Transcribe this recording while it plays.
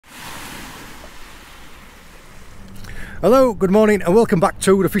Hello, good morning and welcome back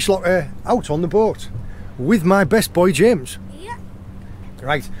to the FishLocker out on the boat with my best boy James. Yeah.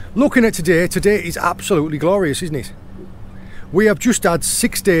 Right, looking at today is absolutely glorious, isn't it? We have just had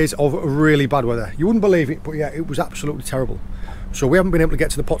 6 days of really bad weather. You wouldn't believe it, but yeah, it was absolutely terrible. So we haven't been able to get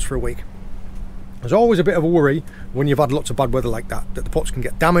to the pots for a week. There's always a bit of a worry when you've had lots of bad weather like that the pots can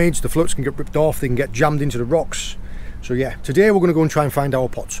get damaged, the floats can get ripped off, they can get jammed into the rocks. So yeah, today we're going to go and try and find our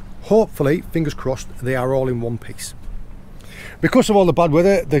pots. Hopefully, fingers crossed, they are all in one piece. Because of all the bad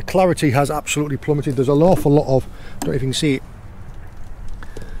weather, the clarity has absolutely plummeted. There's an awful lot of, I don't know if you can see it,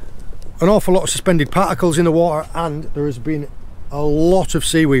 an awful lot of suspended particles in the water, and there has been a lot of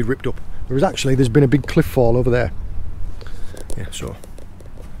seaweed ripped up. There's been a big cliff fall over there. Yeah, so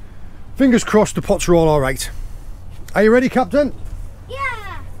fingers crossed the pots are all alright. Are you ready, Captain?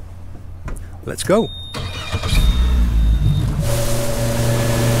 Yeah. Let's go.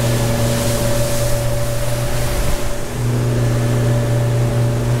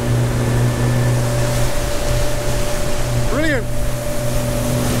 Brilliant.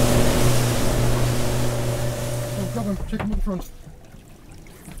 Oh, grab him, take him up the front.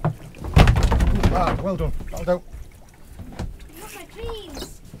 Ah, well done. That'll do. Not my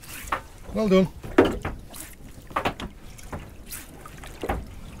dreams. Well done.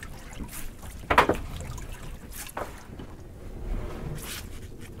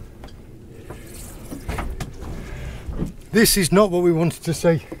 This is not what we wanted to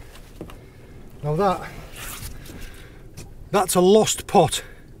see. Now that's a lost pot,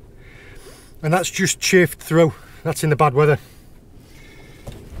 and that's just chafed through. That's in the bad weather.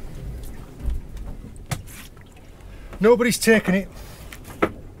 Nobody's taken it.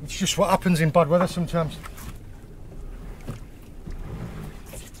 It's just what happens in bad weather sometimes.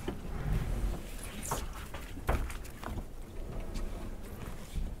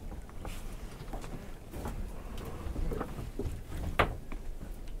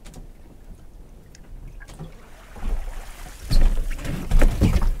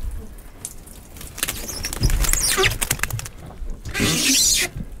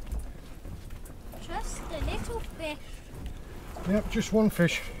 Just a little fish. Yep, just one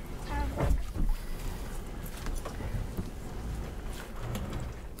fish.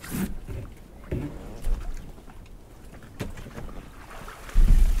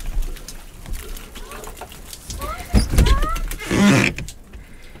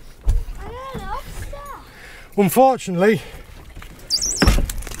 Unfortunately,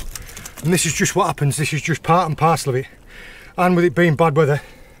 and this is just what happens, this is just part and parcel of it, and with it being bad weather,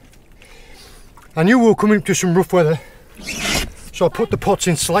 I knew we were coming to some rough weather, so I put the pots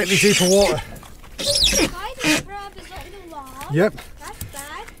in slightly deeper water. Yep. That's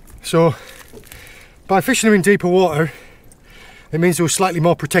bad. So by fishing them in deeper water, it means they were slightly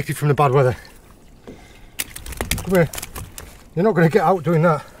more protected from the bad weather. Come here. You're not going to get out doing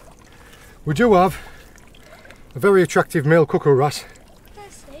that. We do have a very attractive male cuckoo wrasse.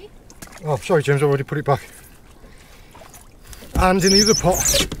 Oh, sorry James, I already put it back. And in the other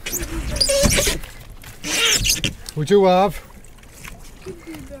pot, we do have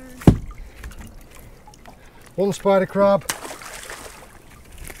one spider crab,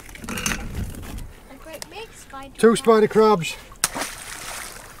 A great big spider two spider crabs,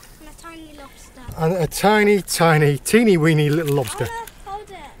 and a tiny lobster. and a tiny, teeny weeny little lobster. Hold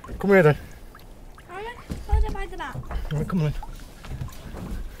it. Come here then. Hold it by the back. Right, come on.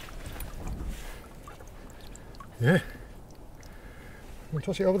 Yeah. We'll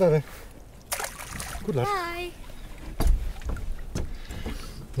toss it over there then. Good lad. Bye.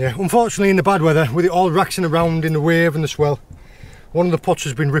 Yeah, unfortunately in the bad weather, with it all racking around in the wave and the swell, one of the pots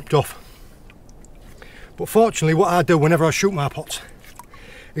has been ripped off. But fortunately what I do whenever I shoot my pots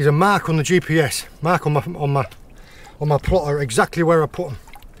is a mark on the GPS, mark on my plotter exactly where I put them.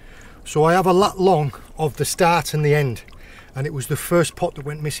 So I have a lat long of the start and the end, and it was the first pot that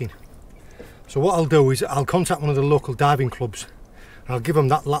went missing. So what I'll do is I'll contact one of the local diving clubs and I'll give them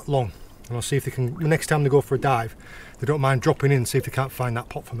that lat long, and I'll see if they can, the next time they go for a dive, they don't mind dropping in and see if they can't find that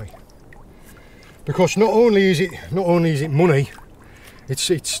pot for me. Because not only is it money,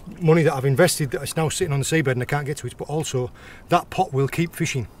 it's money that I've invested that is now sitting on the seabed and I can't get to it, but also that pot will keep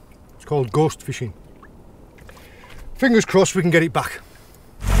fishing. It's called ghost fishing. Fingers crossed we can get it back.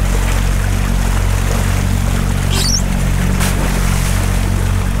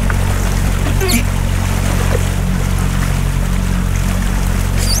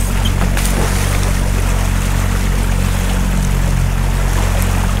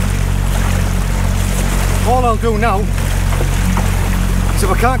 All I'll do now is if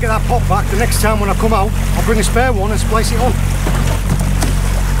I can't get that pot back, the next time when I come out, I'll bring a spare one and splice it on.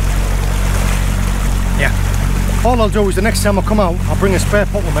 Yeah. All I'll do is the next time I come out, I'll bring a spare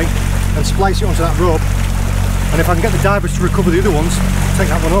pot with me and splice it onto that rope, and if I can get the divers to recover the other ones, take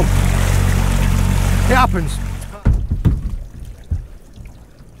that one home. It happens.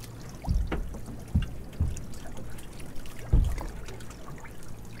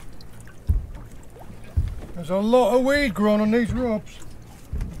 There's a lot of weed growing on these ropes.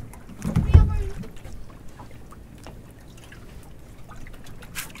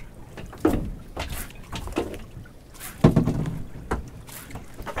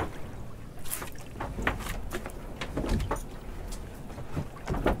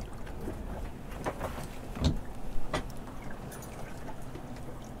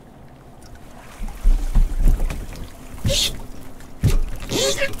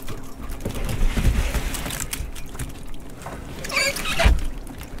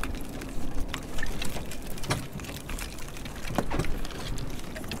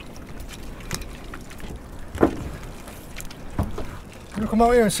 You come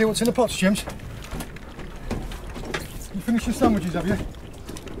out here and see what's in the pots, James. You finished your sandwiches, have you?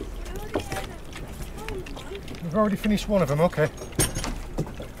 We've already finished one of them, okay.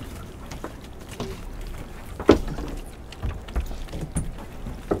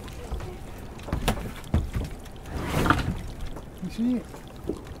 You see it?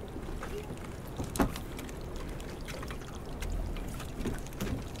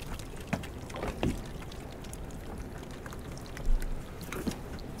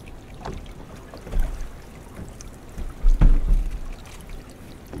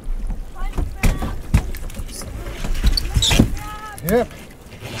 Yep. A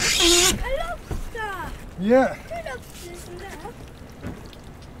lobster! Yeah. Two lobsters in there.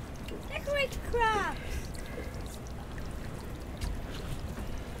 They're great crabs.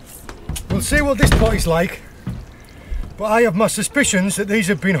 We'll see what this pot is like, but I have my suspicions that these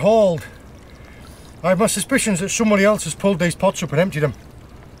have been hauled. I have my suspicions that somebody else has pulled these pots up and emptied them,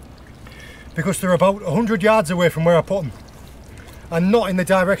 because they're about 100 yards away from where I put them and not in the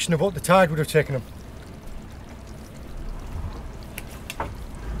direction of what the tide would have taken them.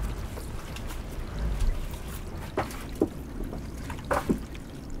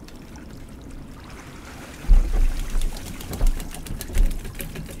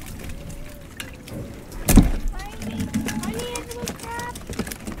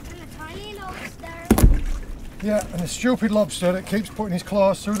 Yeah, and a stupid lobster that keeps putting his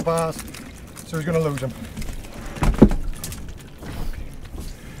claws through the bars, so he's going to lose them.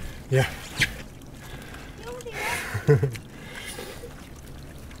 Yeah.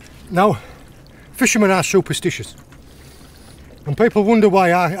 Now, fishermen are superstitious, and people wonder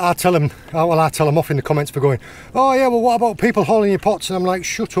why I tell them off in the comments for going, oh yeah, well what about people hauling your pots? And I'm like,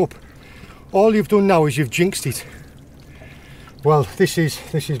 shut up. All you've done now is you've jinxed it. Well, this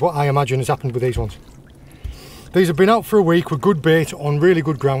is what I imagine has happened with these ones. These have been out for a week with good bait on really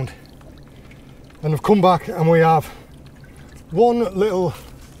good ground, and have come back, and we have one little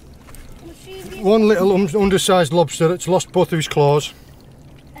undersized lobster that's lost both of his claws,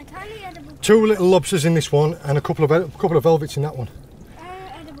 two little lobsters in this one, and a couple of velvets in that one,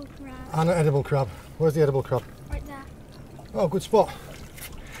 and an edible crab. Where's the edible crab? Right there. Oh, good spot.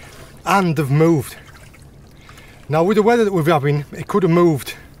 And they've moved. Now with the weather that we're having, it could have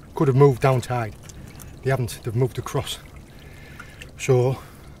moved down tide. They haven't, they've moved across. So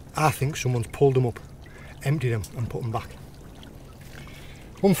I think someone's pulled them up, emptied them and put them back.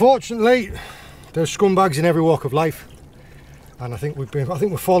 Unfortunately, there's scumbags in every walk of life, and I think we've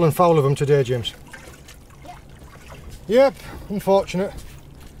fallen foul of them today, James. Yeah. Yep, unfortunate.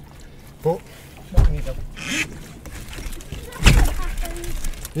 But what can you do?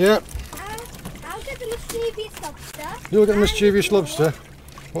 Yep. I'll get the mischievous lobster. You'll get the mischievous lobster.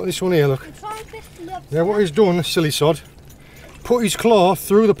 What, this one here, look. Yeah, what he's done, silly sod, put his claw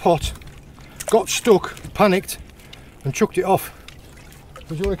through the pot, got stuck, panicked, and chucked it off.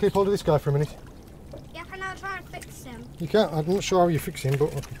 Do you want to keep hold of this guy for a minute? Yeah, can I try and fix him? You can't, I'm not sure how you fix him,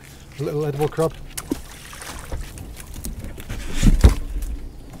 but a little edible crab.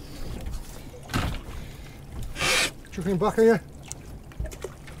 Chucking him back, are you?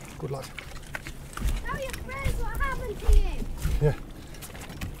 Good lad. Tell your friends what happened to you. Yeah.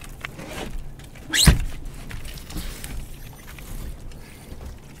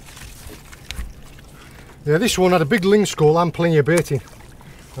 Yeah, this one had a big ling skull and plenty of bait in,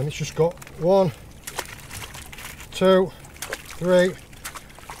 and it's just got 1, 2, 3,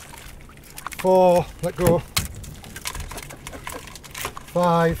 4, let go,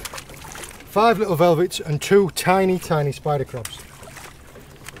 5 little velvets and 2 tiny spider crabs.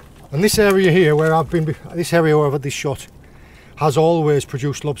 And this area here where I've had this shot has always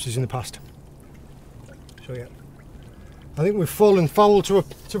produced lobsters in the past. So yeah, I think we've fallen foul to a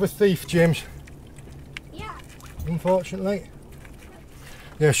thief, James. Yeah. Unfortunately.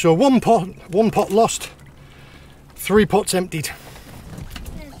 Yeah, so one pot lost, 3 pots emptied.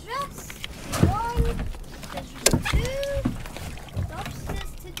 There's just one, there's just 2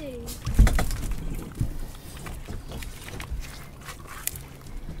 lobsters to do.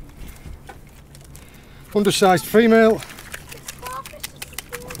 Undersized female. This starfish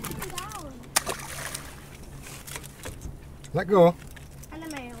is falling down. Let go. And a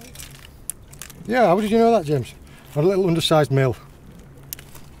male. Yeah, how did you know that, James? A little undersized male.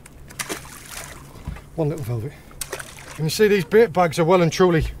 One little velvet. And you see these bait bags are well and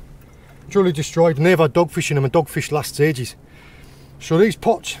truly destroyed, and they've had dogfish in them, and dogfish lasts ages. So these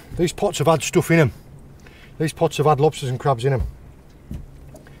pots have had stuff in them. These pots have had lobsters and crabs in them.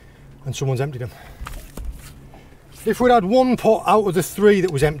 And someone's emptied them. If we'd had 1 pot out of the 3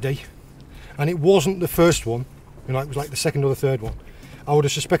 that was empty, and it wasn't the first one, you know, it was like the second or the third one, I would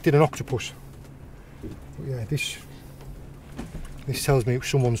have suspected an octopus. But yeah, this tells me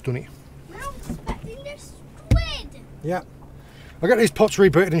someone's done it. I'm suspecting a squid. Yeah. I'll get these pots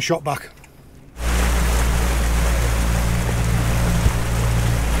rebaited and shot back.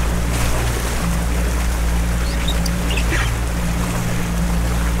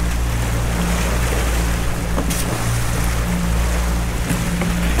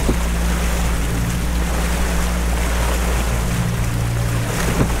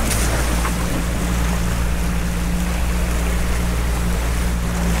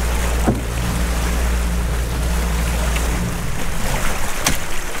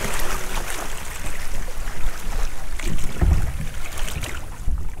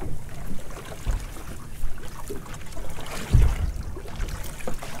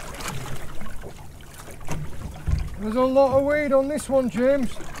 There's a lot of weed on this one,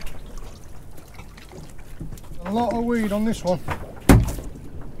 James. A lot of weed on this one.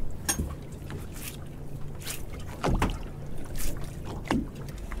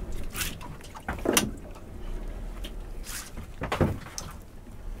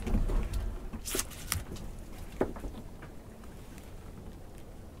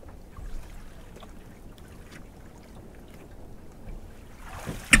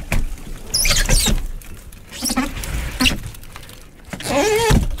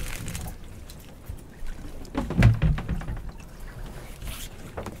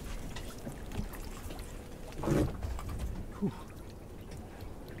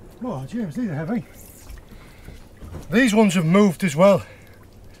 Oh, James, these are heavy. These ones have moved as well.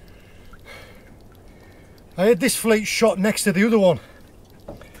 I had this fleet shot next to the other one,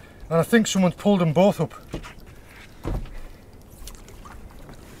 and I think someone's pulled them both up.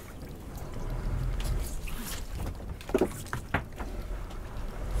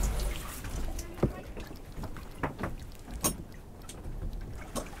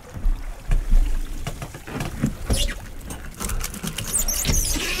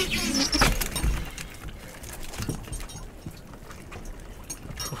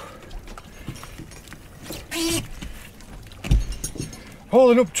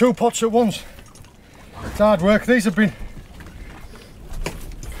 Hauling up 2 pots at once. It's hard work. These have been...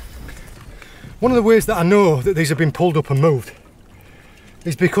 One of the ways that I know that these have been pulled up and moved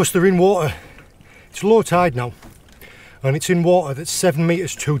is because they're in water. It's low tide now, and it's in water that's 7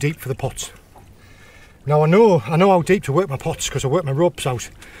 metres too deep for the pots. Now I know how deep to work my pots because I work my ropes out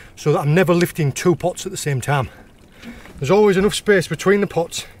so that I'm never lifting 2 pots at the same time. There's always enough space between the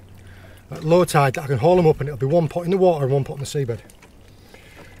pots at low tide that I can haul them up, and it'll be 1 pot in the water and 1 pot in the seabed.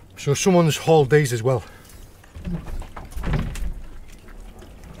 So someone's hauled these as well.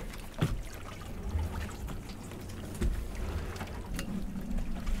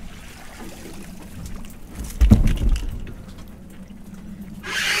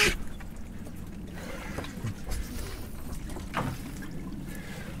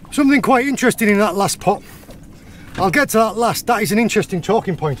 Something quite interesting in that last pot. I'll get to that last. That is an interesting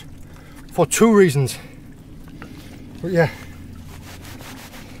talking point for 2 reasons. But yeah,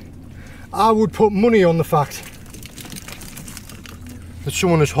 I would put money on the fact that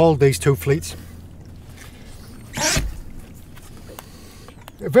someone has hauled these 2 fleets.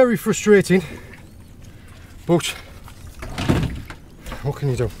 Very frustrating, but what can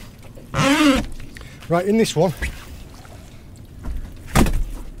you do? Right, in this one,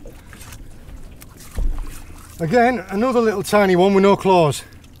 again, another little tiny one with no claws.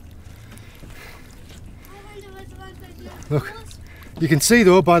 Look. You can see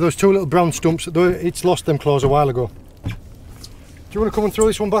though by those 2 little brown stumps that it's lost them claws a while ago. Do you want to come and throw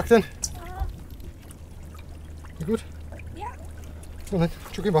this one back then? You good? Yeah. Come on then,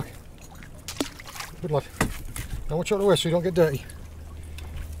 chuck it back. Good lad. Now watch out the way so you don't get dirty.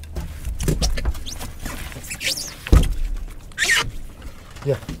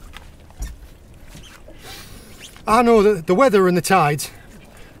 Yeah. I know that the weather and the tides,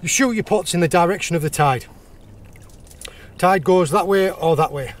 you shoot your pots in the direction of the tide. Tide goes that way or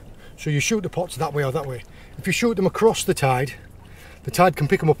that way. So you shoot the pots that way or that way. If you shoot them across the tide can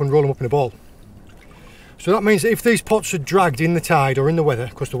pick them up and roll them up in a ball. So that means that if these pots are dragged in the tide or in the weather,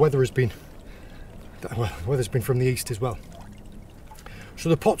 because the weather has been, well, the weather's been from the east as well. So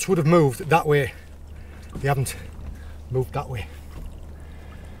the pots would have moved that way. They haven't moved that way.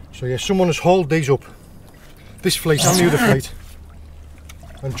 So yeah, someone has hauled these up, this fleet and the other fleet,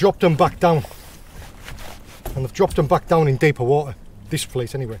 and dropped them back down. And they've dropped them back down in deeper water. This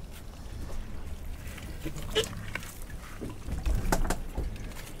fleet anyway.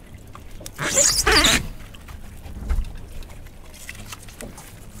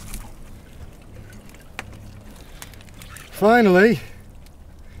 Finally,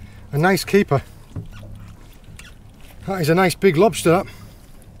 a nice keeper. That is a nice big lobster, that.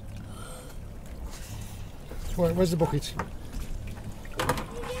 Where's the bucket?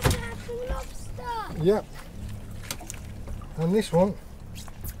 Yep. And this one,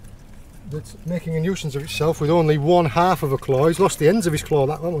 that's making a nuisance of itself with only one half of a claw. He's lost the ends of his claw,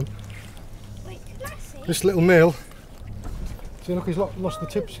 that one. Wait, can I see? This little male. See, look, he's lost the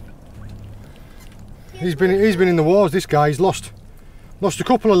tips. He's been in the wars, this guy. He's lost a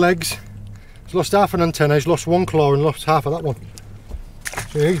couple of legs. He's lost half an antenna. He's lost one claw and lost half of that one.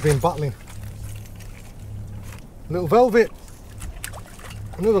 So he's been battling. Little velvet.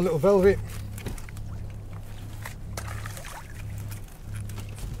 Another little velvet.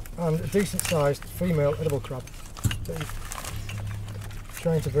 And a decent sized female edible crab that is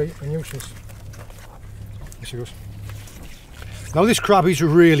trying to be a nuisance. There she goes. Now this crab is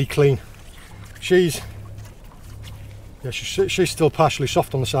really clean. She's still partially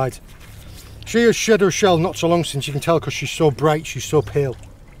soft on the sides. She has shed her shell not so long since, you can tell, because she's so bright, she's so pale.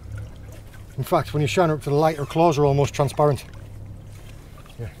 In fact, when you shine her up to the light, her claws are almost transparent.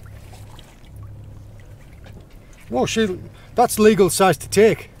 Yeah. Well, that's legal size to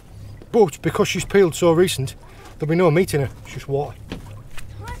take, but because she's peeled so recent, there'll be no meat in her, it's just water.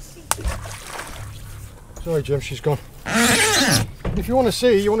 Sorry Jim, she's gone. If you want to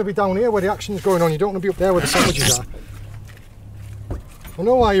see, you want to be down here where the action's going on, you don't want to be up there where the sandwiches are. I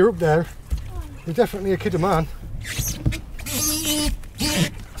know why you're up there, you're definitely a kid of man.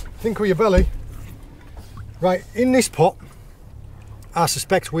 Think with your belly. Right, in this pot, I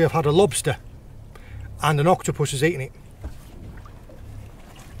suspect we have had a lobster and an octopus has eaten it.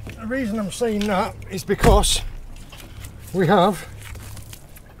 The reason I'm saying that is because we have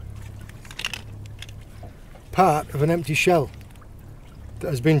part of an empty shell that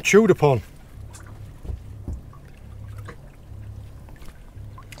has been chewed upon.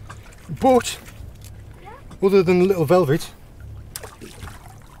 But other than the little velvet,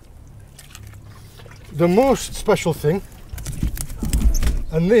 the most special thing,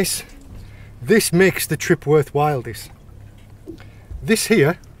 and this makes the trip worthwhile, this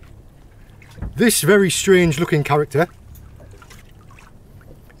here, this very strange looking character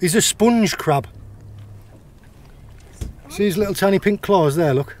is a sponge crab. See his little tiny pink claws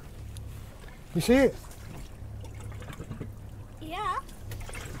there, look. You see it? Yeah.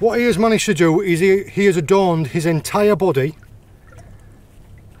 What he has managed to do is he has adorned his entire body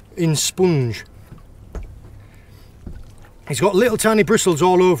in sponge. He's got little tiny bristles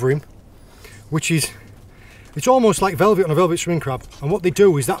all over him, it's almost like velvet on a velvet spring crab, and what they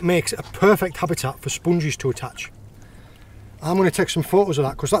do is that makes a perfect habitat for sponges to attach. I'm going to take some photos of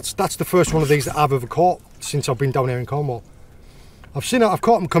that, because that's the first one of these that I've ever caught since I've been down here in Cornwall. I've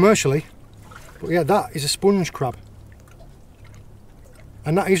caught them commercially, but yeah, that is a sponge crab.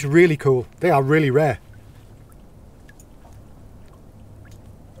 And that is really cool. They are really rare.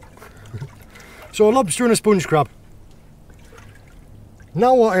 So a lobster and a sponge crab.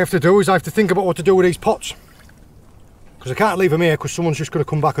 Now what I have to do is I have to think about what to do with these pots. Because I can't leave them here because someone's just going to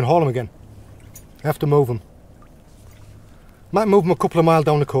come back and haul them again. I have to move them. Might move them a couple of miles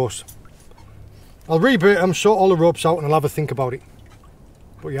down the coast. I'll rebait them, sort all the ropes out, and I'll have a think about it.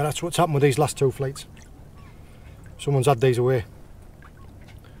 But yeah, that's what's happened with these last two fleets. Someone's had these away.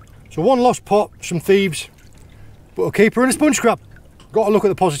 So one lost pot, some thieves, but a keeper and a sponge crab. Got to look at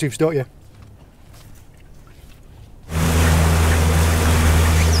the positives, don't you?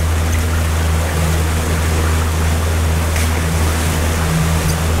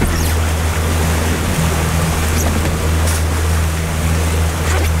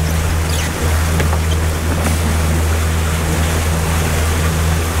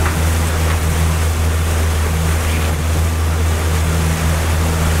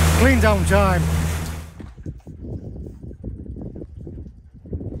 clean down time.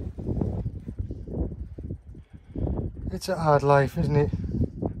 It's a hard life, isn't it?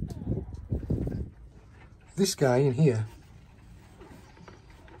 This guy in here,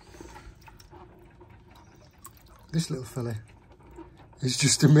 this little fella, is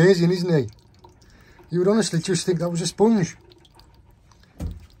just amazing, isn't he? You would honestly just think that was a sponge.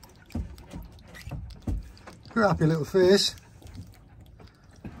 Good happy little face.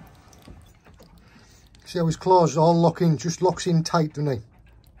 See how his claws all lock in, just locks in tight, doesn't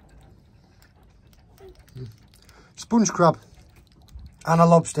he? Sponge crab and a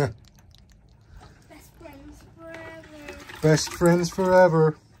lobster. Best friends forever. Best friends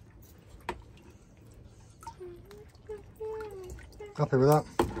forever. Happy with that.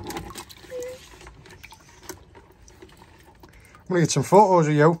 I'm gonna get some photos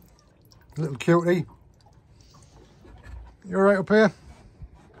of you, little cutie. You alright up here?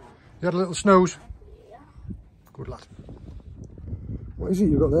 You had a little snooze? Yeah. Good lad. What is it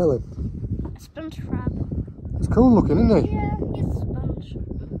you got there then? Sponge crab. It's cool looking, isn't it? Yeah, it's sponge.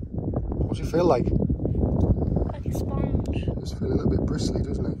 What's it feel like? Like a sponge. It's feeling a little bit bristly,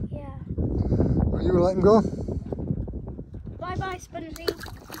 doesn't it? Yeah. Are you gonna let him go? Bye bye, Spongy.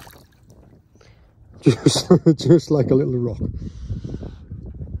 Just like a little rock.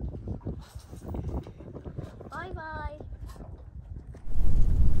 Bye bye.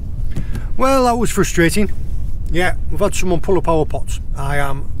 Well, that was frustrating. Yeah, we've had someone pull up our pots. I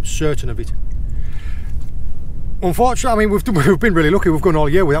am certain of it. Unfortunately, I mean, we've been really lucky. We've gone all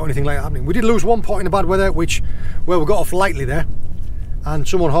year without anything like that happening. We did lose one pot in the bad weather, where we got off lightly there, and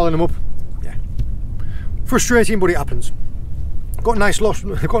someone hauling them up. Yeah, frustrating, but it happens. Got a nice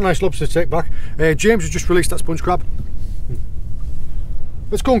lobster to take back. James has just released that sponge crab.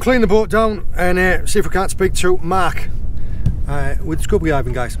 Let's go and clean the boat down and see if we can't speak to Mark with Scuba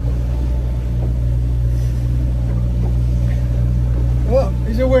Diving, guys. Well,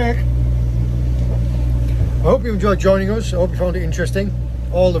 he's awake. I hope you enjoyed joining us. I hope you found it interesting.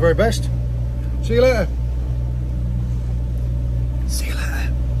 All the very best. See you later.